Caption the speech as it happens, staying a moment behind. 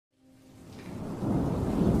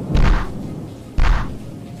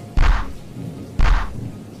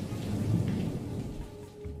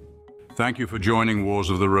Thank you for joining Wars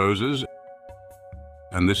of the Roses.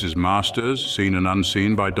 And this is Masters, Seen and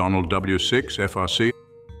Unseen by Donald W. Six, FRC.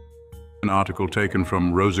 An article taken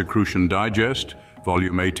from Rosicrucian Digest,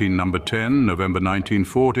 Volume 18, Number 10, November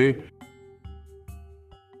 1940.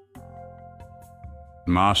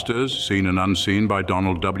 Masters, Seen and Unseen by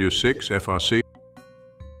Donald W. Six, FRC.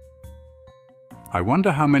 I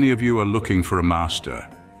wonder how many of you are looking for a master.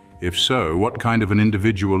 If so, what kind of an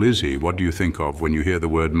individual is he? What do you think of when you hear the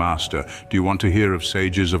word master? Do you want to hear of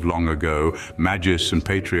sages of long ago, magis and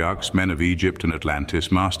patriarchs, men of Egypt and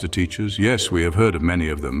Atlantis, master teachers? Yes, we have heard of many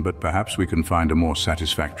of them, but perhaps we can find a more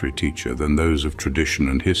satisfactory teacher than those of tradition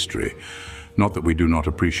and history. Not that we do not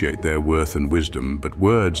appreciate their worth and wisdom, but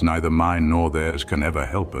words, neither mine nor theirs, can ever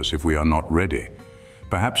help us if we are not ready.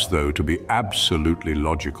 Perhaps, though, to be absolutely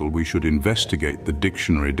logical, we should investigate the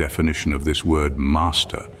dictionary definition of this word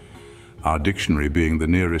master. Our dictionary being the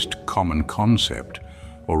nearest common concept,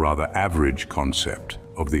 or rather average concept,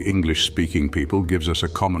 of the English-speaking people gives us a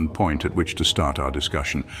common point at which to start our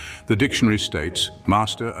discussion. The dictionary states,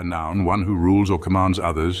 master, a noun, one who rules or commands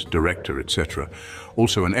others, director, etc.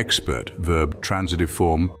 Also an expert, verb, transitive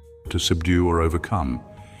form, to subdue or overcome.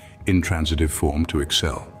 Intransitive form, to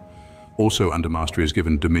excel. Also under mastery is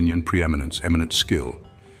given dominion, preeminence, eminent skill.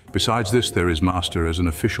 Besides this, there is master as an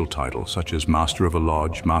official title, such as master of a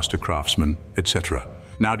lodge, master craftsman, etc.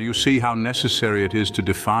 Now, do you see how necessary it is to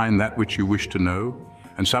define that which you wish to know?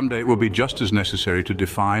 And someday it will be just as necessary to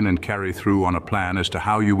define and carry through on a plan as to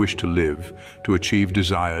how you wish to live, to achieve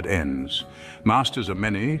desired ends. Masters are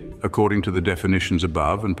many, according to the definitions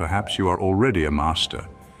above, and perhaps you are already a master.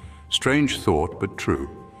 Strange thought, but true.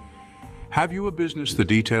 Have you a business the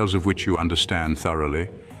details of which you understand thoroughly,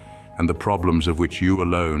 and the problems of which you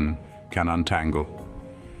alone can untangle?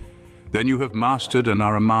 Then you have mastered and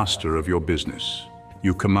are a master of your business.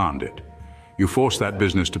 You command it. You force that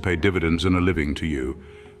business to pay dividends and a living to you.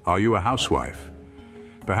 Are you a housewife?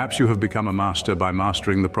 Perhaps you have become a master by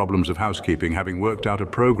mastering the problems of housekeeping, having worked out a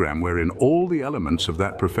program wherein all the elements of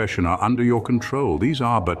that profession are under your control. These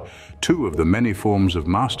are but two of the many forms of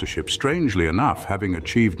mastership. Strangely enough, having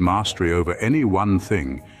achieved mastery over any one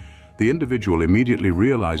thing, the individual immediately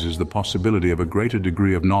realizes the possibility of a greater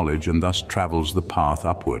degree of knowledge and thus travels the path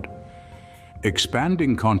upward.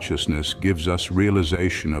 Expanding consciousness gives us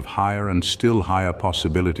realization of higher and still higher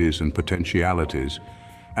possibilities and potentialities,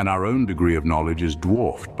 and our own degree of knowledge is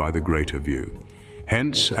dwarfed by the greater view.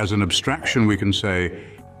 Hence, as an abstraction, we can say,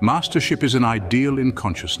 mastership is an ideal in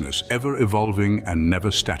consciousness, ever evolving and never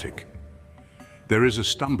static. There is a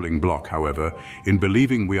stumbling block, however, in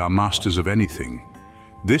believing we are masters of anything.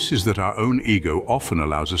 This is that our own ego often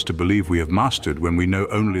allows us to believe we have mastered when we know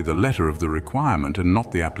only the letter of the requirement and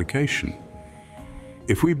not the application.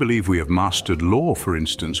 If we believe we have mastered law, for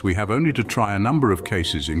instance, we have only to try a number of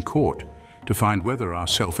cases in court to find whether our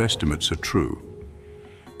self-estimates are true.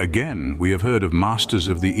 Again, we have heard of masters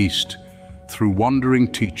of the East through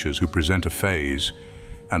wandering teachers who present a phase,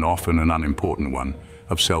 and often an unimportant one,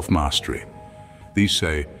 of self-mastery. These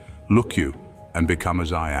say, look you and become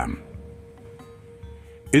as I am.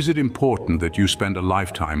 Is it important that you spend a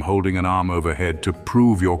lifetime holding an arm overhead to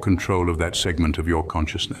prove your control of that segment of your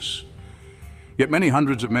consciousness? Yet many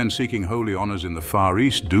hundreds of men seeking holy honors in the Far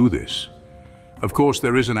East do this. Of course,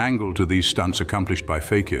 there is an angle to these stunts accomplished by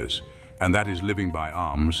fakirs, and that is living by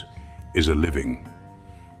arms is a living.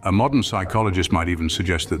 A modern psychologist might even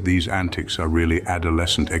suggest that these antics are really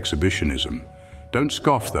adolescent exhibitionism. Don't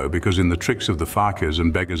scoff, though, because in the tricks of the fakirs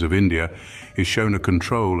and beggars of India is shown a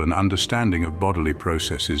control and understanding of bodily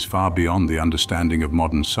processes far beyond the understanding of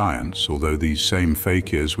modern science, although these same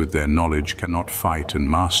fakirs with their knowledge cannot fight and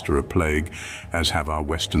master a plague as have our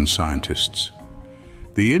Western scientists.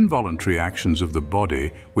 The involuntary actions of the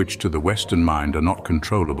body, which to the Western mind are not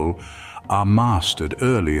controllable, are mastered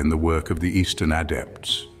early in the work of the Eastern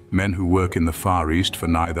adepts, men who work in the Far East for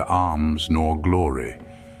neither alms nor glory,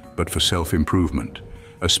 but for self-improvement,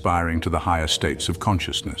 aspiring to the higher states of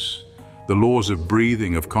consciousness. The laws of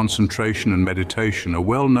breathing, of concentration and meditation are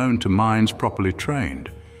well known to minds properly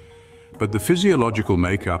trained. But the physiological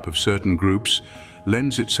makeup of certain groups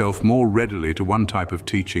lends itself more readily to one type of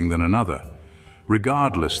teaching than another.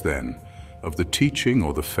 Regardless, then, of the teaching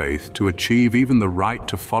or the faith, to achieve even the right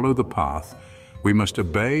to follow the path, we must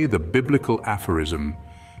obey the biblical aphorism,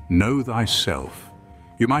 know thyself.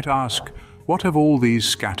 You might ask, what have all these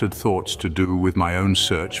scattered thoughts to do with my own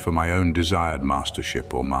search for my own desired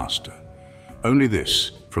mastership or master? Only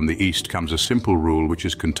this, from the East comes a simple rule which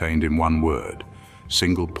is contained in one word,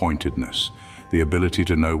 single-pointedness, the ability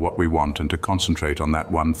to know what we want and to concentrate on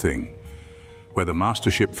that one thing. Whether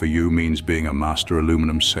mastership for you means being a master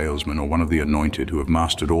aluminum salesman or one of the anointed who have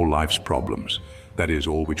mastered all life's problems, that is,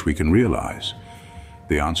 all which we can realize,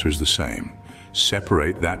 the answer is the same.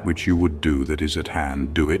 Separate that which you would do that is at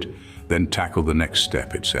hand, do it, then tackle the next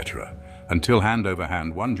step, etc. Until hand over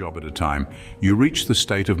hand, one job at a time, you reach the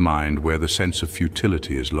state of mind where the sense of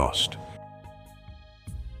futility is lost.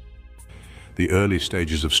 The early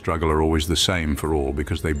stages of struggle are always the same for all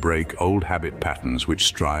because they break old habit patterns which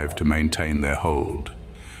strive to maintain their hold.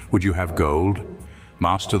 Would you have gold?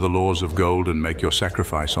 Master the laws of gold and make your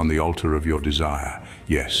sacrifice on the altar of your desire.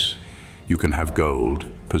 Yes, you can have gold,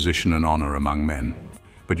 position and honor among men,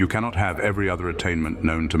 but you cannot have every other attainment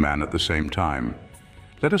known to man at the same time.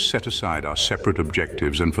 Let us set aside our separate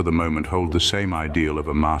objectives and for the moment hold the same ideal of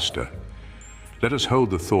a master. Let us hold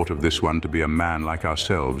the thought of this one to be a man like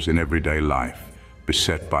ourselves in everyday life,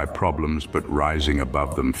 beset by problems but rising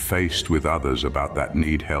above them, faced with others about that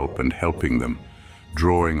need help and helping them,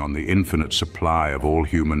 drawing on the infinite supply of all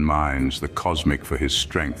human minds, the cosmic for his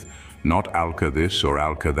strength, not Alka this or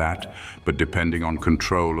Alka that, but depending on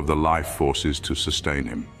control of the life forces to sustain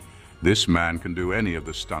him. This man can do any of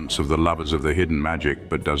the stunts of the lovers of the hidden magic,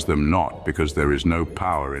 but does them not because there is no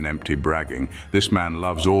power in empty bragging. This man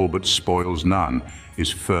loves all but spoils none, is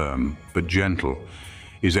firm but gentle,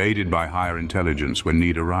 is aided by higher intelligence when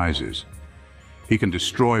need arises. He can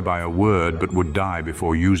destroy by a word but would die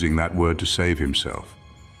before using that word to save himself.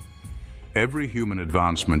 Every human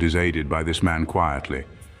advancement is aided by this man quietly,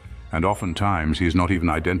 and oftentimes he is not even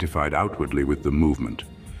identified outwardly with the movement.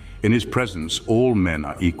 In his presence, all men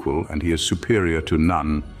are equal, and he is superior to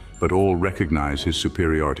none, but all recognize his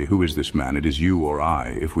superiority. Who is this man? It is you or I,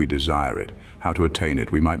 if we desire it. How to attain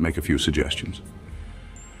it? We might make a few suggestions.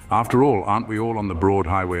 After all, aren't we all on the broad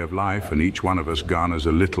highway of life, and each one of us garners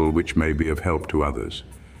a little which may be of help to others?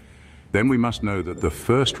 Then we must know that the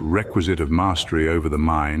first requisite of mastery over the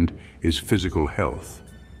mind is physical health.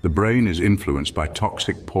 The brain is influenced by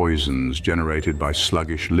toxic poisons generated by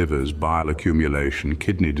sluggish livers, bile accumulation,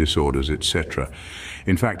 kidney disorders, etc.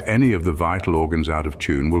 In fact, any of the vital organs out of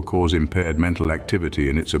tune will cause impaired mental activity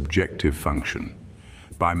in its objective function.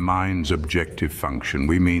 By mind's objective function,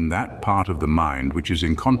 we mean that part of the mind which is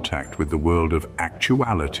in contact with the world of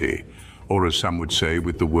actuality, or as some would say,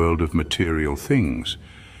 with the world of material things.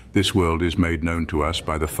 This world is made known to us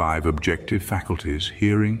by the 5 objective faculties: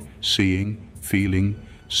 hearing, seeing, feeling,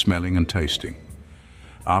 smelling and tasting.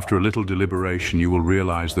 After a little deliberation, you will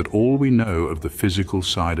realize that all we know of the physical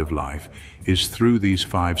side of life is through these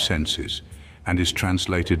 5 senses and is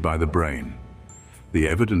translated by the brain. The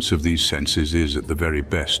evidence of these senses is, at the very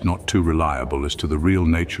best, not too reliable as to the real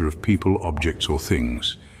nature of people, objects or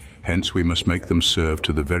things. Hence, we must make them serve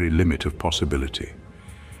to the very limit of possibility.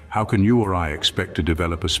 How can you or I expect to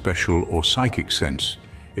develop a special or psychic sense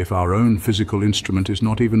if our own physical instrument is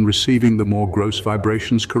not even receiving the more gross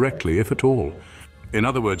vibrations correctly, if at all? In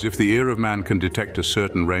other words, if the ear of man can detect a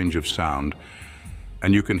certain range of sound,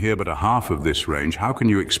 and you can hear but a half of this range, how can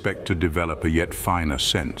you expect to develop a yet finer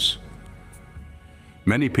sense?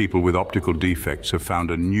 Many people with optical defects have found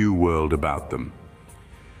a new world about them.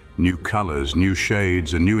 New colors, new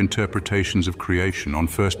shades, and new interpretations of creation on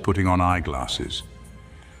first putting on eyeglasses.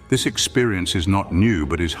 This experience is not new,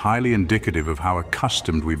 but is highly indicative of how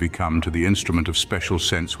accustomed we become to the instrument of special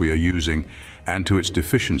sense we are using and to its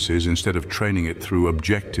deficiencies instead of training it through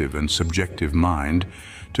objective and subjective mind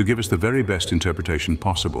to give us the very best interpretation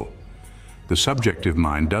possible. The subjective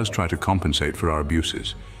mind does try to compensate for our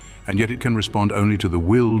abuses, and yet it can respond only to the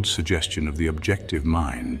willed suggestion of the objective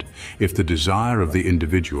mind if the desire of the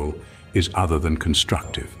individual is other than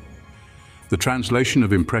constructive. The translation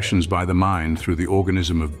of impressions by the mind through the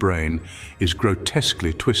organism of brain is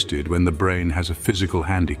grotesquely twisted when the brain has a physical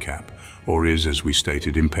handicap, or is, as we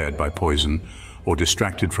stated, impaired by poison, or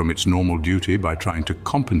distracted from its normal duty by trying to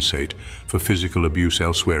compensate for physical abuse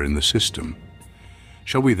elsewhere in the system.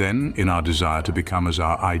 Shall we then, in our desire to become as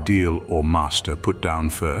our ideal or master, put down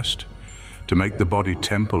first, to make the body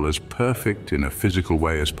temple as perfect in a physical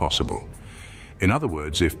way as possible? In other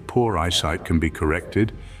words, if poor eyesight can be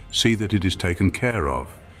corrected, see that it is taken care of.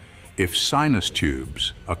 If sinus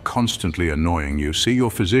tubes are constantly annoying you, see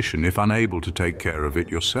your physician if unable to take care of it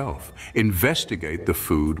yourself. Investigate the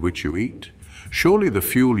food which you eat. Surely the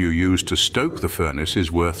fuel you use to stoke the furnace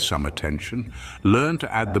is worth some attention. Learn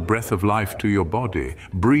to add the breath of life to your body.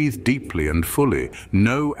 Breathe deeply and fully.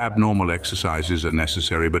 No abnormal exercises are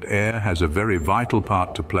necessary, but air has a very vital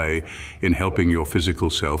part to play in helping your physical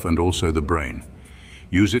self and also the brain.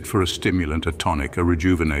 Use it for a stimulant, a tonic, a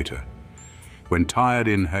rejuvenator. When tired,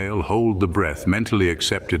 inhale, hold the breath, mentally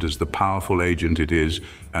accept it as the powerful agent it is,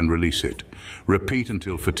 and release it. Repeat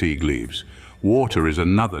until fatigue leaves. Water is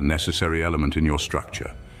another necessary element in your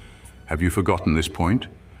structure. Have you forgotten this point?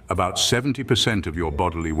 About 70% of your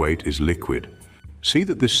bodily weight is liquid. See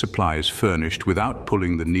that this supply is furnished without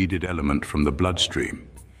pulling the needed element from the bloodstream.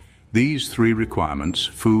 These three requirements,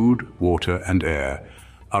 food, water, and air,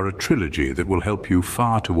 are a trilogy that will help you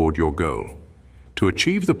far toward your goal. To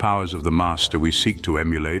achieve the powers of the master we seek to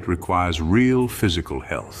emulate requires real physical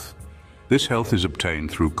health. This health is obtained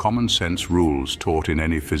through common sense rules taught in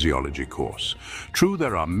any physiology course. True,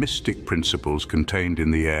 there are mystic principles contained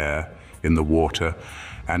in the air, in the water,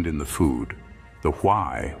 and in the food. The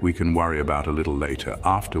why we can worry about a little later,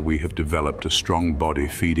 after we have developed a strong body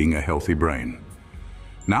feeding a healthy brain.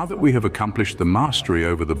 Now that we have accomplished the mastery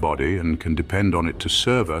over the body and can depend on it to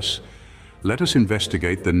serve us, let us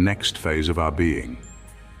investigate the next phase of our being.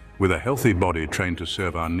 With a healthy body trained to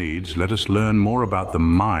serve our needs, let us learn more about the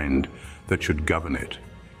mind that should govern it.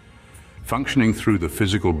 Functioning through the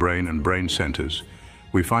physical brain and brain centers,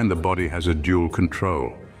 we find the body has a dual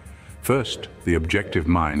control. First, the objective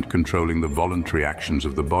mind controlling the voluntary actions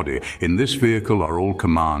of the body. In this vehicle are all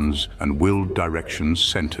commands and willed directions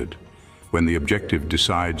centered. When the objective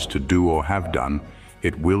decides to do or have done,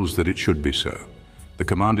 it wills that it should be so. The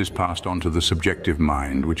command is passed on to the subjective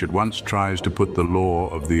mind, which at once tries to put the law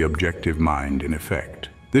of the objective mind in effect.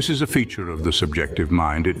 This is a feature of the subjective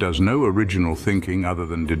mind. It does no original thinking other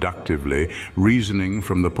than deductively, reasoning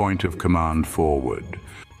from the point of command forward.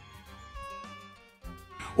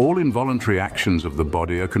 All involuntary actions of the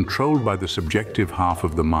body are controlled by the subjective half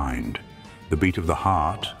of the mind. The beat of the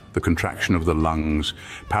heart, the contraction of the lungs,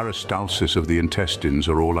 peristalsis of the intestines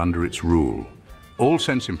are all under its rule. All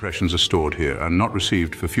sense impressions are stored here and not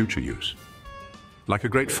received for future use. Like a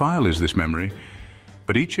great file is this memory,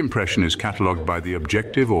 but each impression is catalogued by the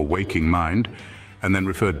objective or waking mind and then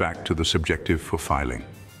referred back to the subjective for filing.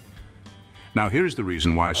 Now here is the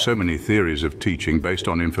reason why so many theories of teaching based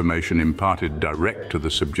on information imparted direct to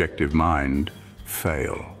the subjective mind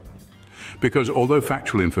fail. Because although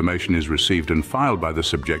factual information is received and filed by the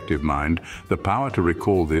subjective mind, the power to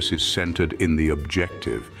recall this is centered in the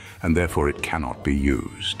objective, and therefore it cannot be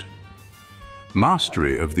used.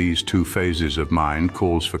 Mastery of these two phases of mind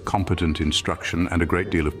calls for competent instruction and a great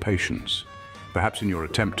deal of patience. Perhaps in your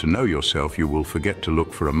attempt to know yourself, you will forget to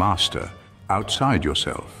look for a master outside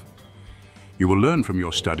yourself. You will learn from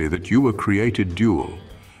your study that you were created dual,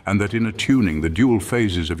 and that in attuning the dual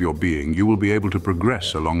phases of your being, you will be able to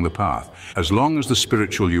progress along the path. As long as the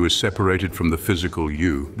spiritual you is separated from the physical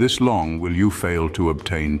you, this long will you fail to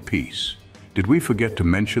obtain peace. Did we forget to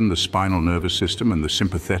mention the spinal nervous system and the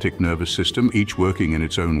sympathetic nervous system, each working in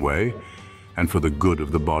its own way, and for the good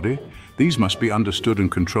of the body? These must be understood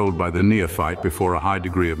and controlled by the neophyte before a high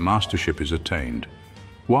degree of mastership is attained.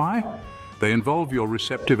 Why? They involve your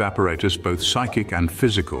receptive apparatus, both psychic and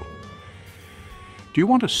physical. Do you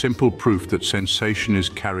want a simple proof that sensation is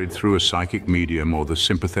carried through a psychic medium or the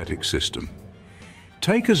sympathetic system?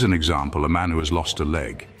 Take as an example a man who has lost a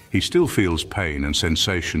leg. He still feels pain and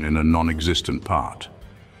sensation in a non-existent part.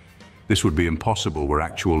 This would be impossible were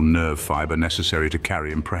actual nerve fiber necessary to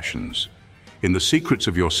carry impressions. In the secrets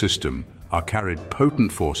of your system are carried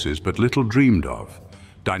potent forces but little dreamed of,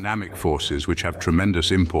 dynamic forces which have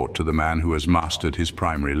tremendous import to the man who has mastered his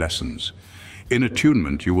primary lessons. In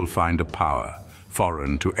attunement you will find a power,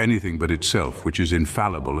 foreign to anything but itself, which is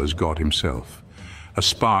infallible as God himself. A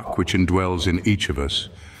spark which indwells in each of us,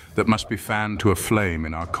 that must be fanned to a flame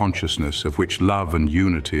in our consciousness, of which love and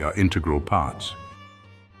unity are integral parts.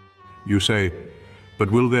 You say,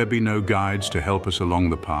 but will there be no guides to help us along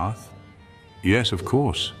the path? Yes, of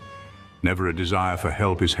course. Never a desire for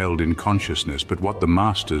help is held in consciousness, but what the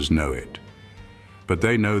masters know it. But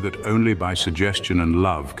they know that only by suggestion and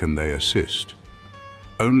love can they assist.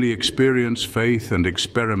 Only experience, faith, and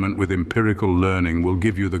experiment with empirical learning will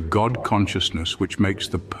give you the God consciousness which makes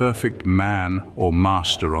the perfect man or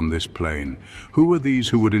master on this plane. Who are these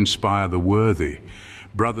who would inspire the worthy?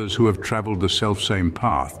 Brothers who have traveled the selfsame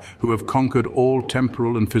path, who have conquered all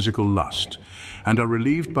temporal and physical lust, and are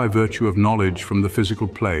relieved by virtue of knowledge from the physical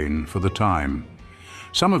plane for the time.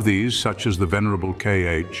 Some of these, such as the Venerable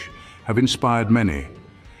K.H., have inspired many,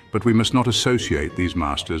 but we must not associate these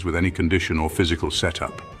masters with any condition or physical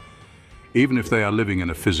setup, even if they are living in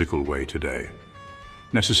a physical way today.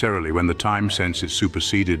 Necessarily, when the time sense is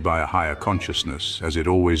superseded by a higher consciousness, as it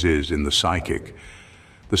always is in the psychic,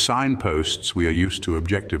 the signposts we are used to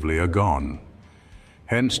objectively are gone.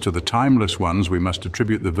 Hence, to the timeless ones we must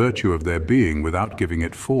attribute the virtue of their being without giving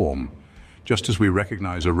it form. Just as we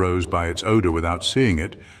recognize a rose by its odor without seeing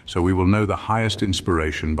it, so we will know the highest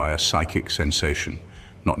inspiration by a psychic sensation,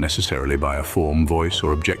 not necessarily by a form, voice,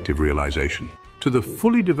 or objective realization. To the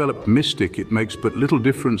fully developed mystic, it makes but little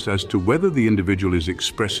difference as to whether the individual is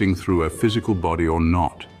expressing through a physical body or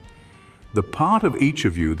not. The part of each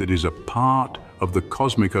of you that is a part of the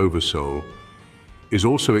cosmic oversoul is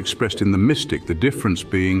also expressed in the mystic, the difference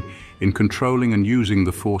being in controlling and using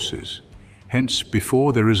the forces. Hence,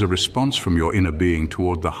 before there is a response from your inner being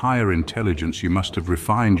toward the higher intelligence, you must have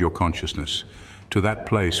refined your consciousness to that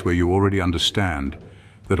place where you already understand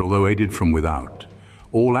that although aided from without,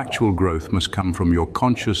 all actual growth must come from your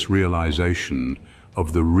conscious realization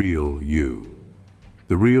of the real you.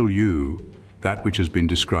 The real you, that which has been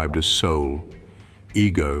described as soul,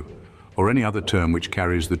 ego, or any other term which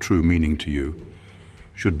carries the true meaning to you,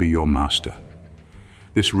 should be your master.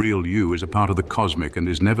 This real you is a part of the cosmic and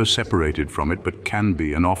is never separated from it, but can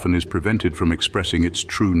be and often is prevented from expressing its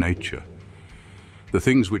true nature. The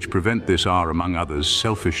things which prevent this are, among others,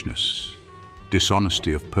 selfishness,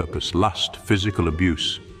 dishonesty of purpose, lust, physical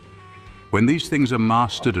abuse. When these things are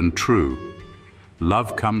mastered and true,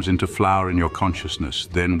 love comes into flower in your consciousness.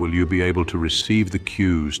 Then will you be able to receive the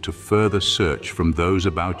cues to further search from those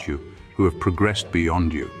about you who have progressed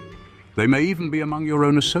beyond you. They may even be among your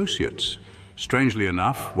own associates. Strangely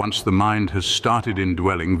enough, once the mind has started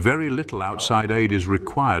indwelling, very little outside aid is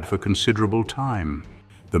required for considerable time.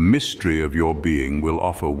 The mystery of your being will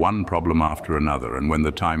offer one problem after another, and when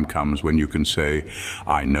the time comes when you can say,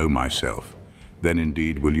 I know myself, then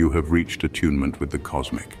indeed will you have reached attunement with the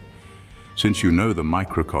cosmic. Since you know the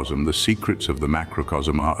microcosm, the secrets of the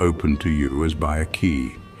macrocosm are open to you as by a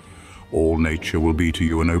key. All nature will be to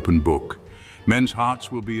you an open book. Men's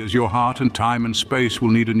hearts will be as your heart, and time and space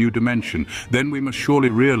will need a new dimension. Then we must surely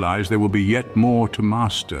realize there will be yet more to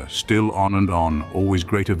master, still on and on, always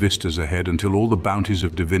greater vistas ahead until all the bounties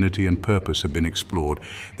of divinity and purpose have been explored.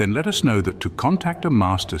 Then let us know that to contact a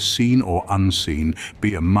master, seen or unseen,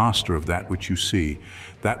 be a master of that which you see,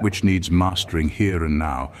 that which needs mastering here and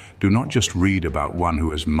now. Do not just read about one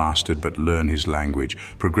who has mastered, but learn his language.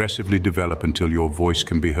 Progressively develop until your voice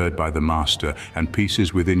can be heard by the master and peace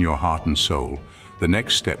is within your heart and soul. The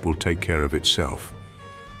next step will take care of itself.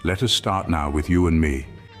 Let us start now with you and me.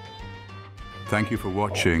 Thank you for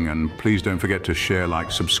watching, and please don't forget to share,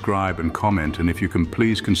 like, subscribe and comment, and if you can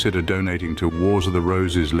please consider donating to Wars of the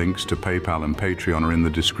Roses. Links to PayPal and Patreon are in the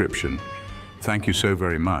description. Thank you so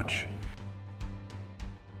very much.